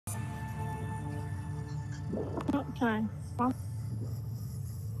Okay.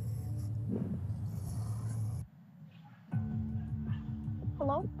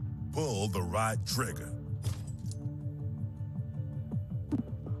 Hello? Pull the right trigger.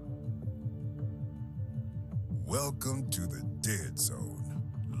 Welcome to the dead zone.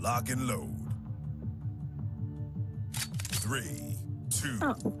 Lock and load. 3, 2,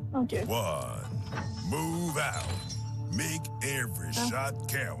 Oh dear. 1. Move out. Make every shot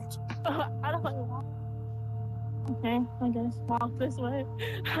count. I don't want to walk. Okay, I guess walk this way.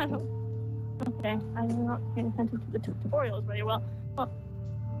 I don't. Okay, I'm not paying attention to the tutorials very well.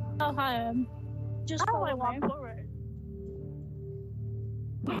 Oh hi. Just how do I walk forward?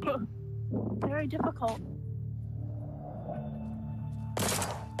 Very difficult.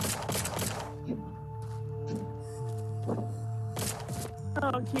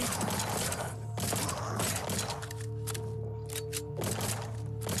 Oh geez.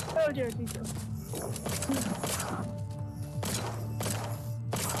 Oh dear Jesus.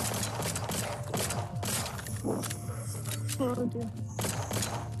 Oh dear.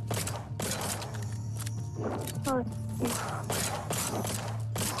 Oh geez.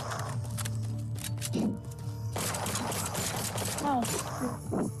 Oh.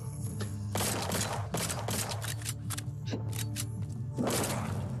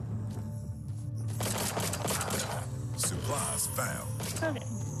 Supplies found. Okay.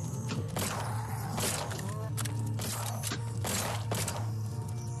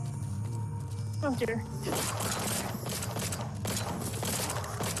 Oh dear.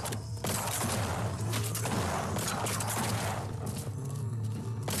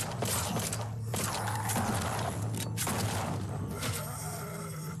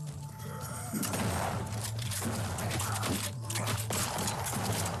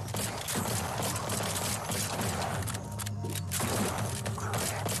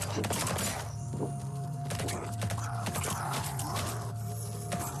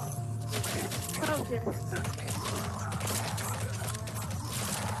 Oh dear.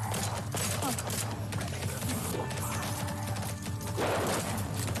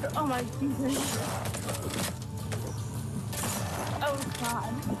 Oh my Jesus. Oh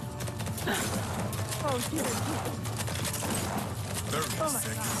God. Oh dear. 30 Oh my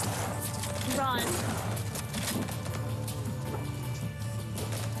seconds. God. Run.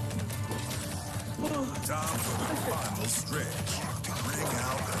 Time for the final stretch. Bring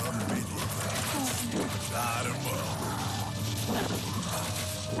out the mini. Light 'em up.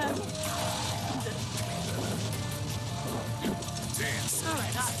 10 seconds. Oh my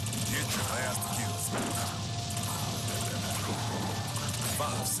God. Get your last kills.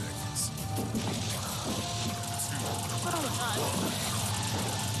 5 seconds. 2, Oh my God. 1.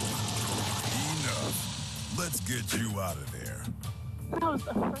 Enough. Let's get you out of there. That was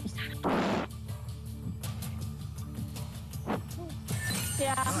the first.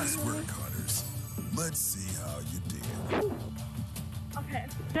 Yeah. Nice work, hunters. Let's see how you did. Okay.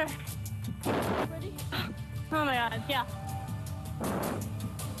 There. Ready? Oh my God. Yeah.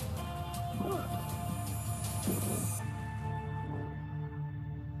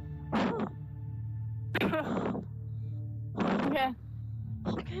 Okay.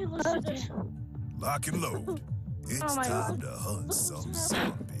 Okay, let's do this. Lock and load. It's Oh my time God. to hunt some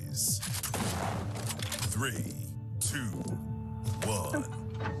zombies. 3, 2, 1.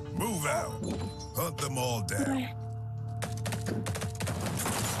 Move out. Hunt them all down. Okay.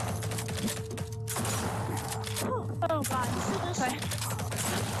 Oh God. Okay.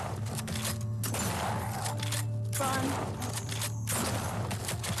 Run.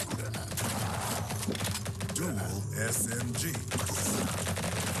 Dual SMGs.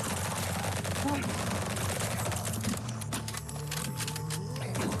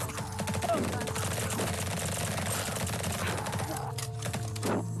 Oh God.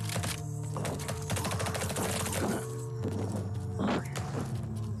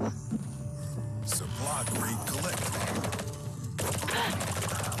 Supply crate collected.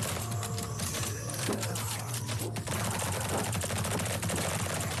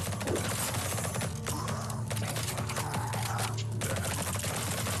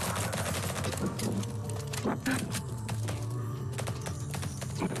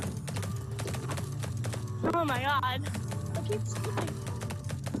 Oh my God. I keep slipping.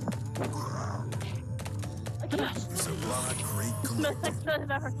 I keep Supply crate Most collected. success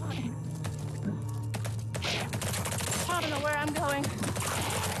I've ever done. I don't know where I'm going.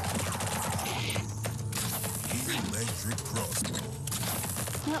 Electric crossbow.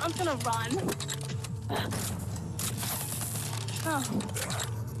 No, I'm gonna run. Oh.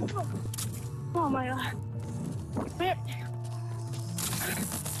 Oh my God. Where?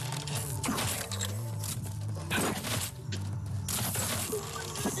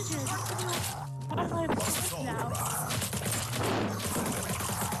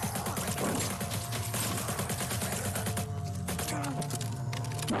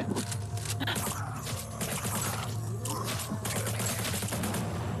 Oh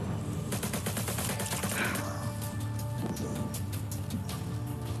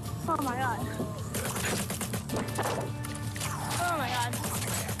my god. Oh my god.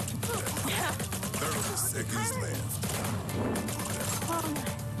 Yeah. 30 seconds left.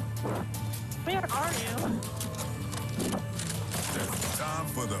 Where are you? Time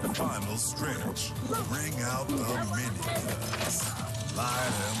for the final stretch. Bring out the miniguns.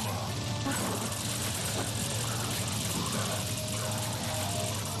 Light them up.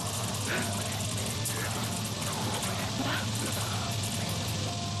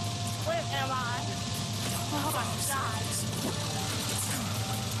 Where am I? Oh my god.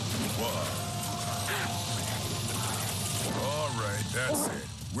 One. All right, that's it.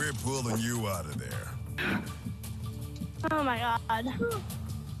 We're pulling you out of there. Oh my god.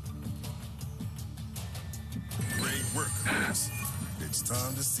 Great work, Chris. It's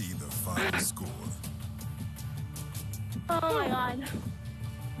time to see the final score. Oh my god.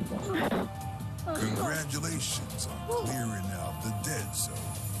 Congratulations on clearing out the dead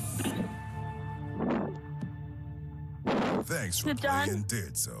zone. Thanks for Is it done? playing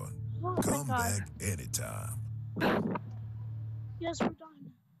Dead Zone. Oh my Come god. back anytime. Yes, we're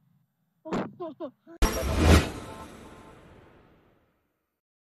done.